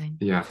understanding.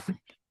 Yeah,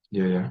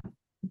 yeah, yeah.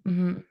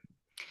 Mhm.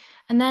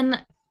 And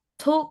then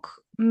talk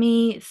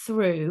me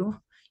through,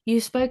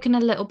 you've spoken a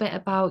little bit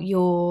about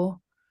your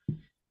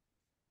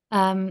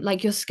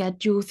like your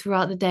schedule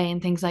throughout the day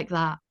and things like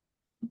that.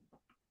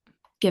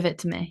 Give it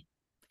to me.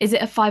 Is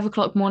it a 5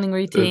 o'clock morning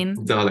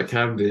routine? Darling, it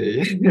can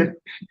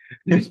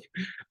be.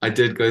 I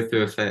did go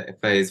through a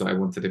phase where I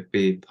wanted to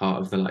be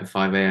part of the like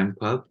 5 a.m.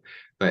 club,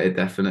 but it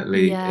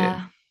definitely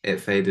Yeah.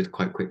 it faded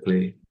quite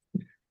quickly.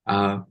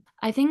 Uh,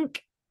 I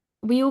think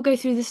we all go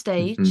through the mhm.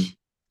 stage.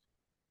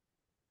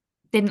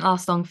 Didn't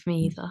last long for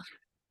me either.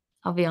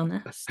 I'll be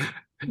honest.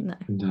 No.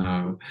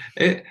 No,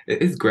 it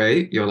is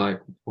great. You're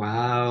like,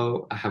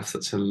 wow, I have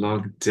such a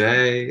long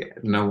day.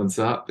 No one's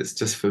up. It's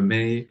just for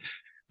me.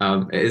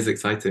 It is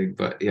exciting,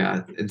 but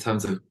yeah, in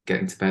terms of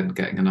getting to bed and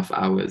getting enough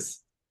hours,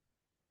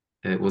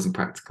 it wasn't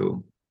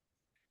practical.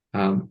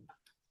 Um,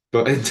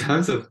 But in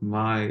terms of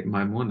my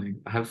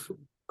morning, I have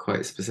quite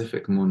a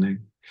specific morning.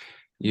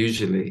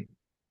 Usually,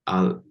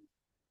 I'll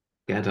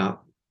get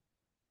up,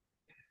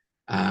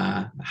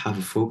 have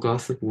a full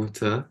glass of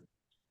water,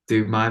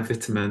 do my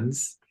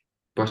vitamins,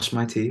 brush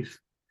my teeth,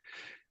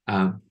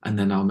 and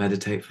then I'll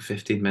meditate for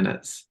 15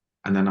 minutes,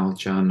 and then I'll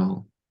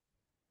journal.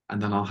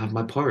 and then I'll have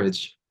my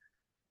porridge.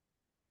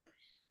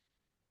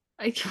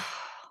 Like,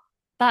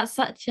 that's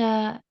such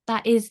a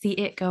that is the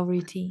it girl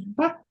routine.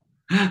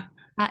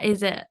 That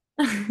is it.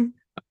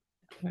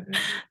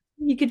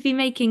 You could be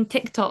making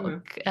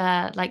TikTok,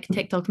 like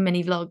TikTok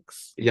mini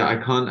vlogs. Yeah, I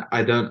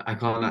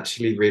can't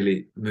actually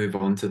really move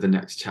on to the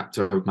next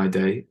chapter of my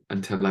day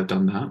until I've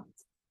done that.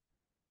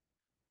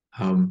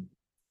 Um,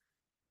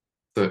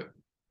 so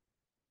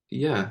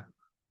yeah.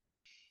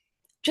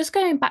 Just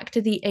going back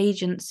to the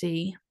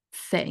agency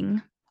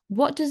thing,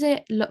 what does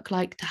it look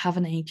like to have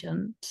an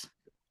agent?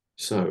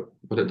 So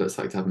what it looks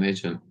like to have an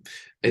agent,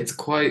 it's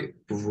quite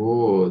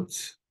broad.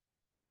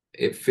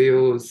 It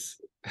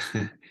feels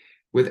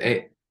with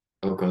a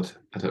oh God,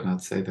 I don't know how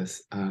to say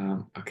this.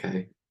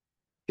 Okay,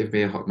 give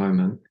me a hot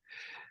moment.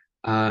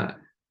 Uh,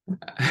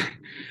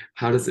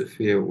 how does it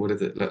feel? What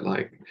does it look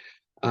like?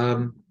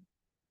 Um,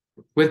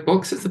 with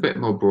Box, it's a bit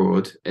more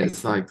broad.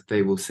 It's like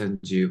they will send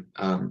you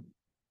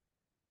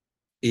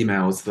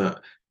emails that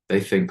they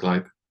think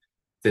like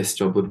this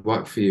job would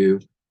work for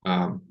you.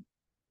 Um,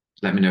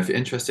 Let me know if you're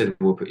interested.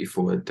 We'll put you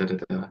forward. Da, da,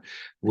 da.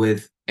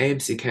 With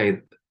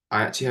AMCK,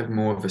 I actually have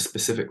more of a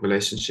specific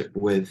relationship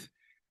with.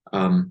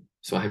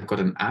 So I've got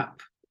an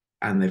app,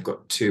 and they've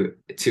got two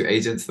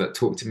agents that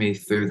talk to me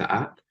through the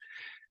app.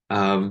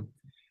 Um,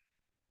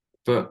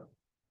 but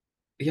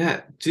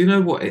yeah, do you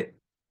know what it?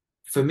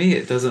 For me,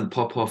 it doesn't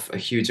pop off a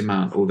huge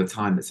amount all the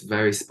time. It's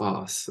very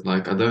sparse.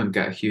 Like I don't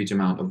get a huge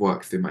amount of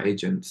work through my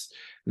agents.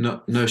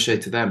 No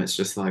shade to them. It's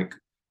just like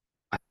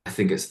I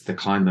think it's the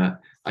climate.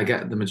 I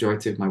get the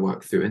majority of my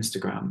work through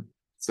Instagram.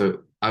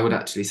 So I would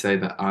actually say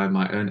that I'm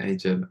my own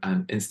agent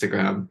and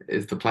Instagram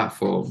is the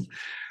platform.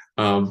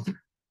 Um,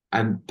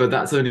 but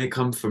that's only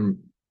come from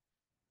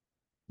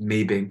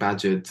me being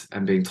badgered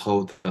and being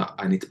told that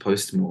I need to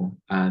post more.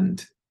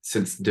 And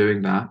since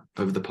doing that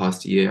over the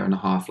past year and a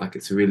half, like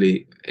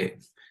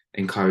it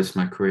encouraged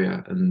my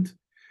career. And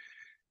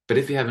but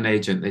if you have an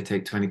agent, they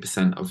take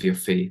 20% of your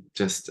fee,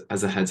 just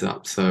as a heads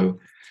up. So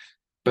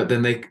but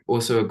then they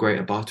also are great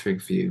at bartering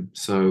for you.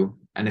 So,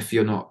 and if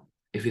you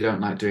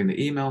don't like doing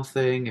the email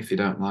thing, if you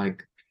don't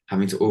like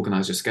having to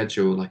organize your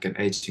schedule, like an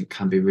agent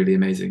can be really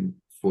amazing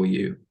for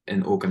you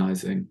in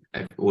organizing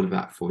all of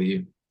that for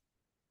you.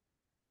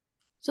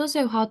 It's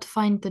also hard to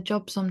find the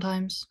job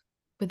sometimes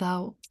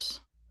without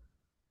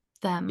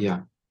them.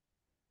 Yeah,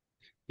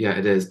 yeah,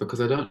 it is because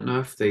I don't know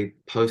if they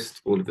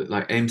post all of it.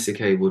 Like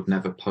AMCK would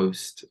never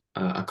post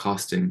a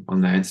casting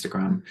on their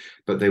Instagram,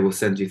 but they will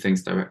send you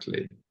things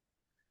directly.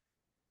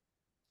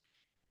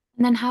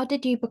 And then how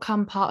did you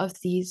become part of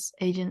these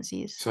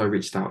agencies? So I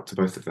reached out to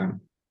both of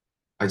them.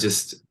 I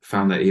just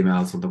found their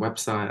emails on the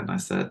website and I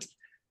said,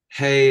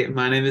 "Hey,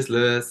 my name is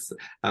Lewis.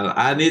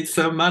 I need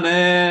some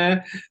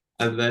money."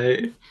 And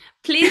they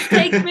Please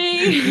take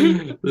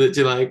me.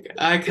 literally like,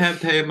 "I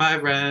can't pay my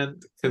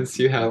rent. Can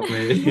you help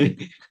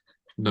me?"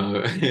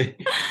 No.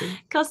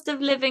 Cost of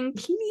living,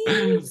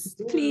 please,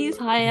 please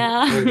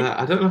hire.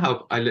 I don't know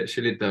how, I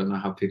literally don't know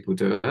how people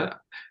do it.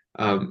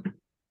 Um,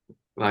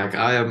 like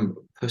I am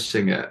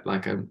pushing it.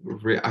 Like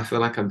I feel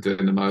like I'm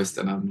doing the most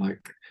and I'm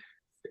like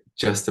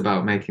just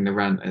about making the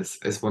rent.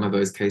 It's one of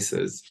those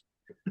cases.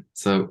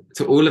 So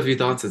to all of you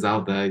dancers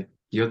out there,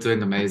 you're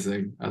doing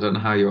amazing. I don't know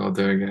how you're all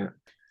doing it.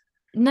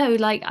 No,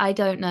 like I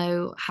don't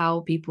know how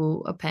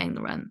people are paying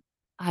the rent.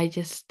 I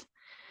just,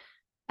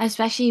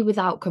 especially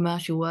without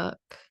commercial work,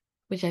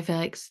 which I feel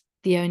like's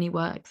the only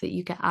work that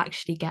you can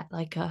actually get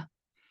like a,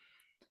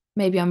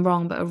 maybe I'm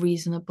wrong, but a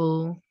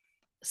reasonable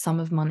sum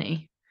of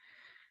money.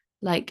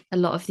 Like a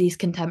lot of these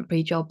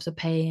contemporary jobs are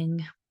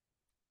paying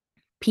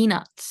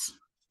peanuts,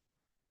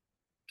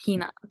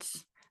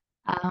 peanuts.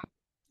 Um,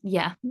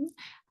 yeah.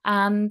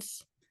 And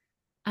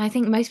I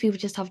think most people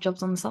just have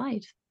jobs on the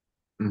side.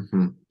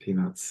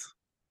 Peanuts.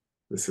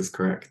 This is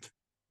correct.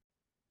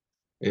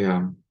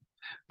 Yeah.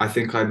 I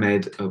think I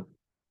made a,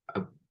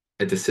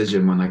 a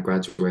decision when I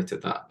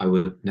graduated that I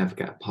would never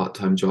get a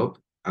part-time job.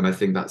 And I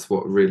think that's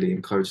what really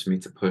encouraged me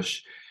to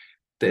push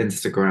the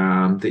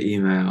Instagram, the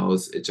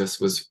emails. It just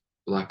was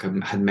like I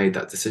had made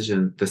that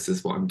decision. This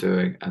is what I'm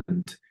doing,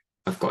 and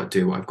I've got to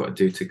do what I've got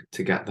to do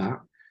to get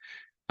that.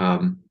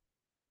 Um,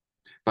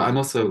 but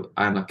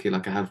I'm lucky.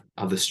 Like I have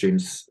other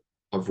streams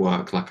of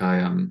work. Like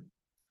I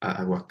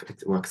work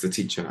as a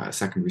teacher at a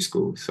secondary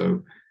school,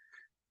 so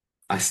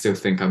I still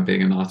think I'm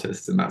being an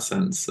artist in that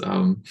sense.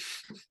 Um,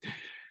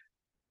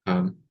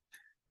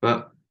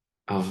 but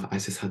oh, I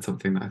just had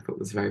something that I thought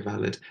was very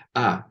valid.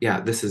 Yeah,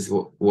 this is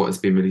what has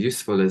been really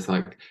useful is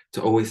like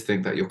to always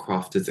think that your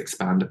craft is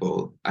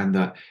expandable and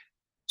that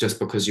just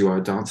because you are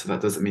a dancer,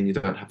 that doesn't mean you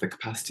don't have the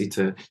capacity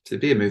to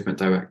be a movement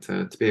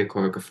director, to be a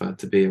choreographer,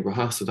 to be a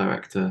rehearsal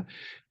director,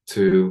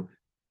 to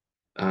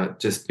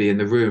just be in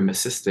the room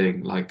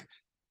assisting. Like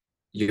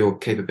your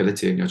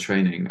capability and your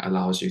training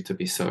allows you to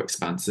be so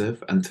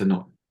expansive and to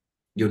not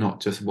you're not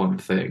just one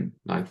thing.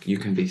 Like you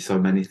can be so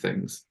many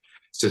things.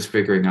 It's just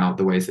figuring out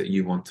the ways that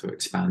you want to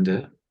expand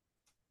it.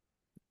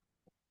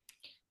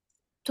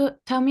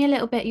 Tell me a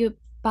little bit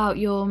about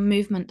your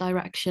movement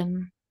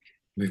direction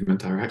Movement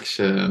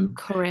direction.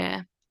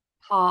 career.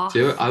 Oh. Do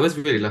you know, I was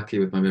really lucky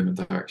with my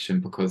movement direction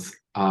because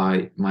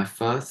my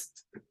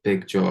first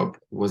big job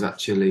was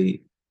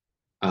actually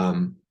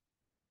um,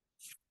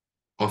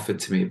 offered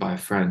to me by a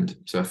friend.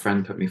 So a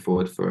friend put me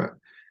forward for it.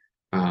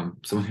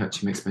 Someone who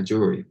actually makes my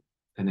jewelry.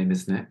 Her name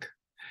is Nick.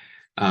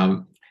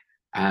 Um,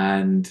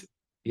 and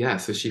yeah,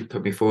 so she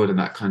put me forward, and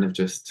that kind of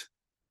just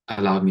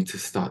allowed me to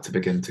start to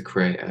begin to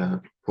create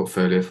a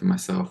portfolio for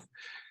myself.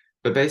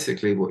 But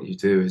basically, what you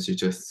do is you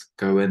just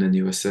go in and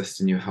you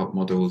assist and you help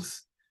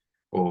models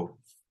or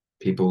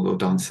people or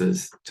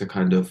dancers to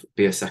kind of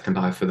be a second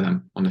eye for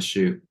them on a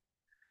shoot.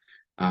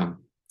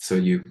 So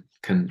you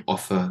can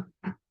offer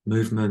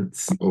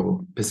movements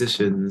or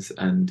positions,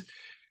 and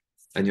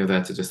you're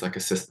there to just like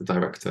assist the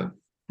director.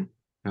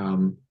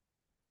 Um,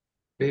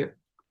 yeah,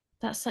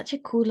 That's such a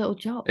cool little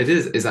job. it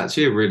is.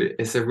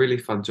 It's a really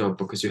fun job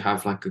because you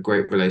have like a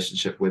great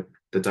relationship with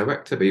the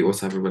director, but you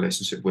also have a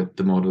relationship with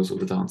the models or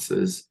the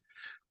dancers,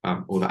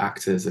 or the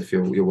actors if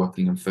you're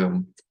working in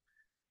film.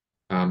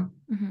 Um,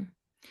 Hmm.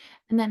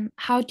 And then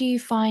how do you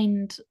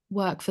find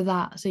work for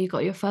that? So you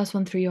got your first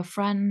one through your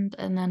friend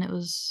and then it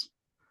was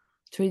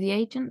through the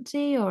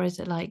agency, or is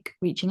it like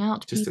reaching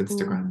out to just people?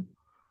 Instagram.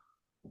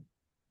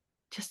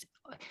 Just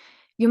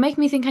you're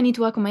making me think I need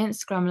to work on my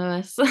Instagram,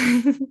 Lewis.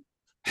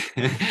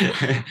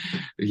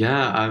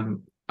 Yeah,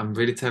 I'm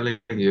really telling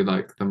you,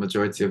 like the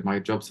majority of my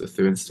jobs are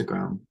through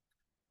Instagram.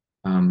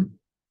 Um,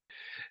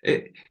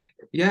 it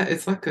yeah,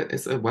 it's a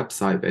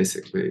website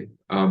basically.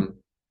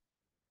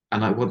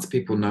 And like once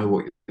people know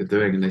what you're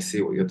doing and they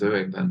see what you're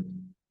doing,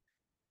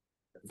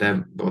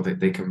 then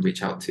they can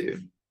reach out to you.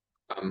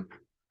 Um,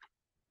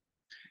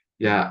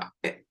 yeah,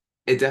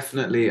 it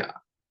definitely.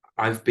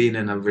 I've been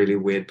in a really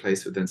weird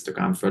place with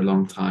Instagram for a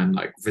long time,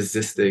 like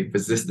resisting,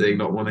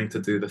 not wanting to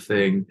do the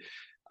thing.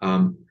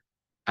 Um,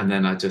 and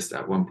then I just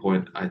at one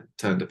point I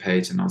turned a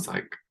page and I was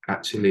like,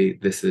 actually,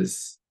 this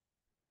is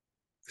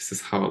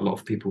how a lot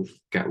of people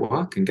get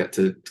work and get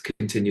to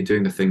continue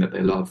doing the thing that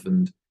they love.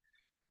 And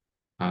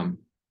um,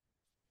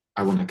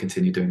 I want to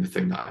continue doing the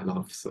thing that I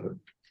love. So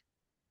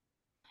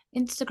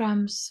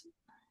Instagram's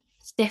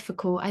it's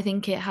difficult. I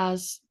think it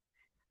has,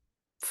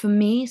 for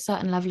me, a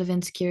certain level of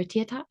insecurity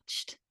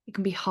attached. It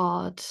can be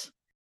hard.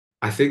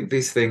 I think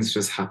these things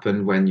just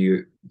happen when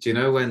do you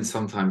know when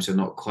sometimes you're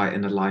not quite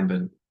in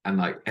alignment and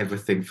like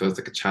everything feels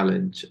like a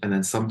challenge, and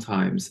then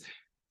sometimes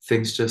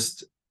things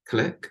just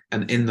click,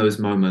 and in those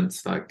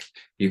moments, like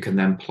you can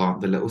then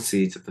plant the little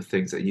seeds of the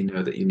things that you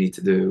know that you need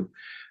to do.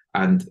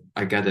 And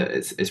I get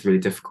it, it's really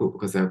difficult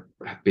because there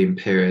have been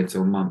periods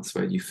or months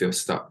where you feel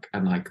stuck,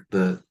 and like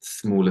the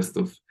smallest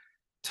of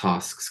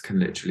tasks can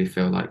literally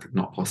feel like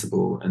not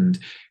possible, and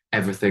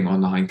everything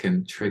online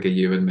can trigger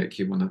you and make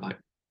you want to like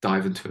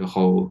dive into a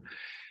hole.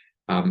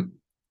 um,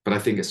 but I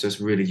think it's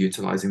just really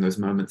utilizing those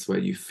moments where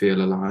you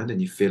feel aligned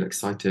and you feel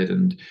excited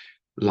and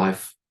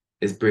life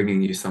is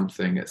bringing you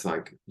something. It's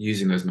like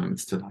using those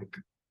moments to like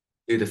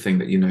do the thing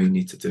that you know you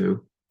need to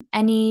do.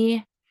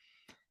 Any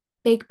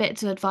big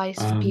bits of advice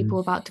for um, people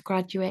about to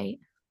graduate?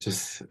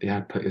 just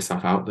yeah, put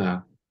yourself out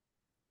there.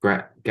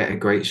 Get a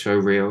great show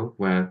reel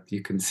where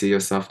you can see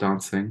yourself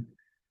dancing.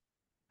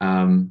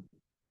 um,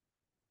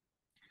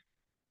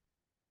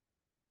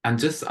 And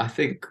just, I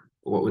think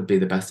what would be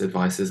the best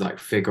advice is like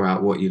figure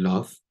out what you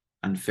love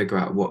and figure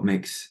out what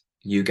makes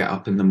you get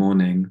up in the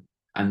morning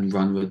and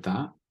run with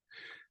that,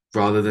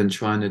 rather than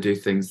trying to do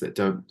things that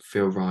don't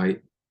feel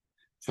right,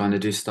 trying to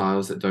do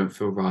styles that don't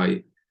feel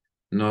right.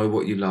 Know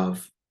what you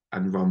love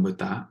and run with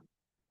that,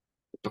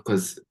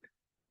 because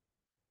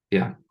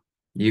yeah,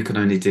 you can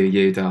only do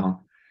you,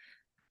 Dal.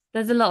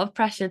 There's a lot of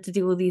pressure to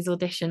do all these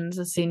auditions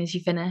as soon as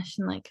you finish.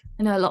 And like,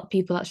 I know a lot of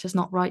people that's just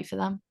not right for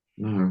them.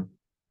 No.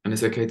 And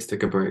it's okay to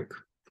take a break.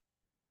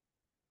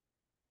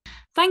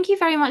 Thank you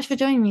very much for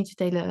joining me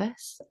today,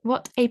 Lewis.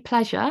 What a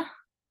pleasure.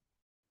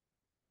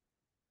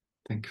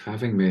 Thank you for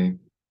having me.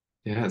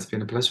 Yeah, it's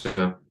been a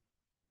pleasure.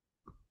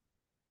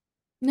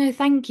 No,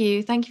 thank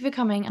you. Thank you for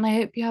coming. And I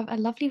hope you have a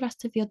lovely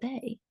rest of your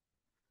day.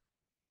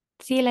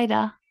 See you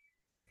later.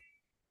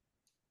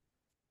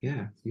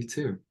 Yeah, you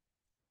too.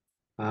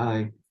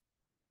 Bye.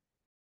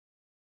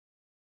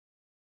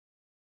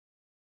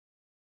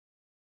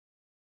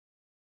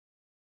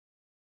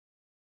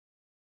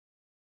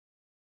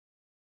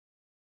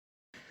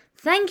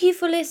 Thank you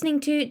for listening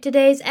to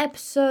today's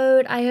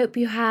episode. I hope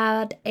you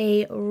had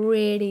a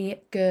really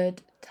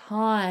good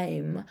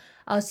time.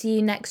 I'll see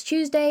you next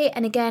Tuesday.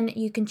 And again,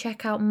 you can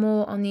check out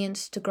more on the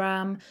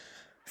Instagram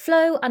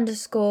flow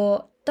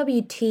underscore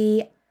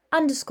WT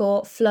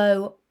underscore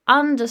flow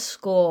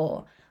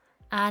underscore.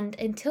 And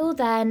until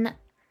then,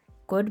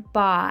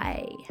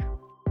 goodbye.